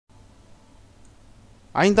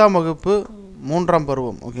ஐந்தாம் வகுப்பு 3ஆம்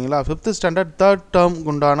பருவம் ஓகேங்களா 5th ஸ்டாண்டர்ட் 3rd டேர்ம்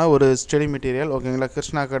உண்டான ஒரு ஸ்டடி மெட்டீரியல் ஓகேங்களா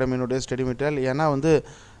கிருஷ்ணா அகாடமியினுடைய ஸ்டடி மெட்டீரியல் ஏன்னா வந்து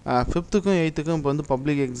 5th-க்கும் 8th-க்கும் இப்போ வந்து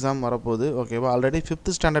பப்ளிக் எக்ஸாம் வரப்போகுது ஓகேவா ஆல்ரெடி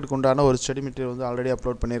 5th ஸ்டாண்டர்டுக்கு உண்டான ஒரு ஸ்டடி மெட்டீரியல் வந்து ஆல்ரெடி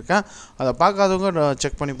அப்லோட் பண்ணியிருக்கேன் அதை பார்க்காதவங்க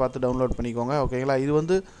செக் பண்ணி பார்த்து டவுன்லோட் பண்ணிக்கோங்க ஓகேங்களா இது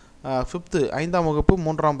வந்து 5th 5ஆம் வகுப்பு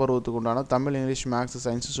 3ஆம் பருவத்துக்கு உண்டான தமிழ் இங்கிலீஷ் மேக்ஸ்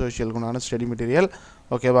சயின்ஸ் சோஷியலுக்கு உண்டான ஸ்டடி மெட்டீரியல்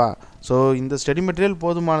ஓகேவா ஸோ இந்த ஸ்டடி மெட்டீரியல்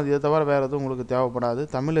போதுமானது இதை தவிர வேறு எதுவும் உங்களுக்கு தேவைப்படாது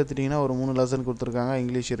தமிழ் எடுத்துட்டிங்கன்னா ஒரு 3 லெசன் கொடுத்துருக்காங்க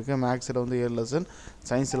இங்கிலீஷ் இருக்குது மேக்ஸில் வந்து 7 லெசன்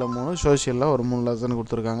சயின்ஸில் 3 சோஷியலில் ஒரு 3 லெசன்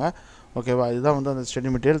கொடுத்துருக்காங்க ஓகேவா இதுதான் வந்து அந்த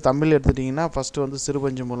ஸ்டடி மெட்டீரியல் தமிழ் எடுத்துட்டிங்கன்னா ஃபஸ்ட்டு வந்து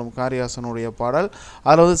சிறுபஞ்சு மூலம் காரியாசனுடைய பாடல்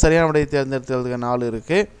அதில் வந்து சரியான விடையை தேர்ந்தெடுத்ததுக்கு 4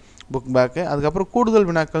 இருக்குது புக் பேக்கு அதுக்கப்புறம் கூடுதல்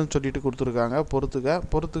வினாக்கள்னு சொல்லிட்டு கொடுத்துருக்காங்க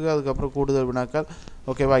பொறுத்துக்க அதுக்கப்புறம் கூடுதல் வினாக்கள்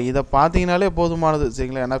ஓகேவா இதை பார்த்தீங்கனாலே போதுமானது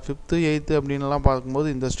சரிங்களா ஏன்னா 5th 8th அப்படின்லாம் பார்க்கும்போது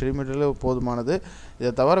இந்த ஸ்டடி மெட்டீரியல் போதுமானது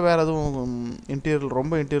இதை தவிர வேறு எதுவும்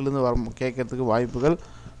இன்டீரியர்லேருந்து வர கேட்கறதுக்கு வாய்ப்புகள்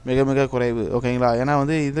மிக மிக குறைவு ஓகேங்களா ஏன்னா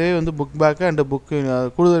வந்து இதே வந்து புக் பேக்கு அண்டு புக்கு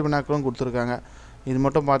கூடுதல் வினாக்களும் கொடுத்துருக்காங்க இது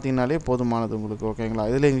மட்டும் பார்த்தீங்கனாலே போதுமானது உங்களுக்கு ஓகேங்களா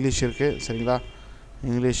இதில் இங்கிலீஷ் இருக்குது சரிங்களா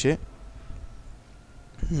இங்கிலீஷு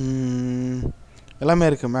எல்லாமே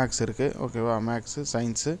இருக்குது மேக்ஸ் இருக்குது ஓகேவா மேக்ஸு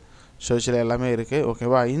சயின்ஸு சோஷியல் எல்லாமே இருக்குது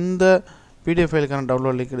ஓகேவா இந்த பிடிஎஃப் ஃபைலுக்கான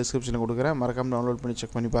டவுன்லோட் லிங்க் டிஸ்கிரிப்ஷனில் கொடுக்குறேன் மறக்காமல் டவுன்லோட் பண்ணி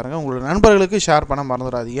செக் பண்ணி பாருங்கள் உங்களோட நண்பர்களுக்கு ஷேர் பண்ண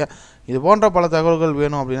மறந்துடாதீங்க இது போன்ற பல தகவல்கள்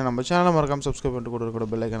வேணும் அப்படின்னா நம்ம சேனலை மறக்காமல் சப்ஸ்கிரைப் பண்ணிட்டு கூட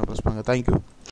பெல் ஐக்கானை ப்ரெஸ் பண்ணுங்கள் தேங்க்யூ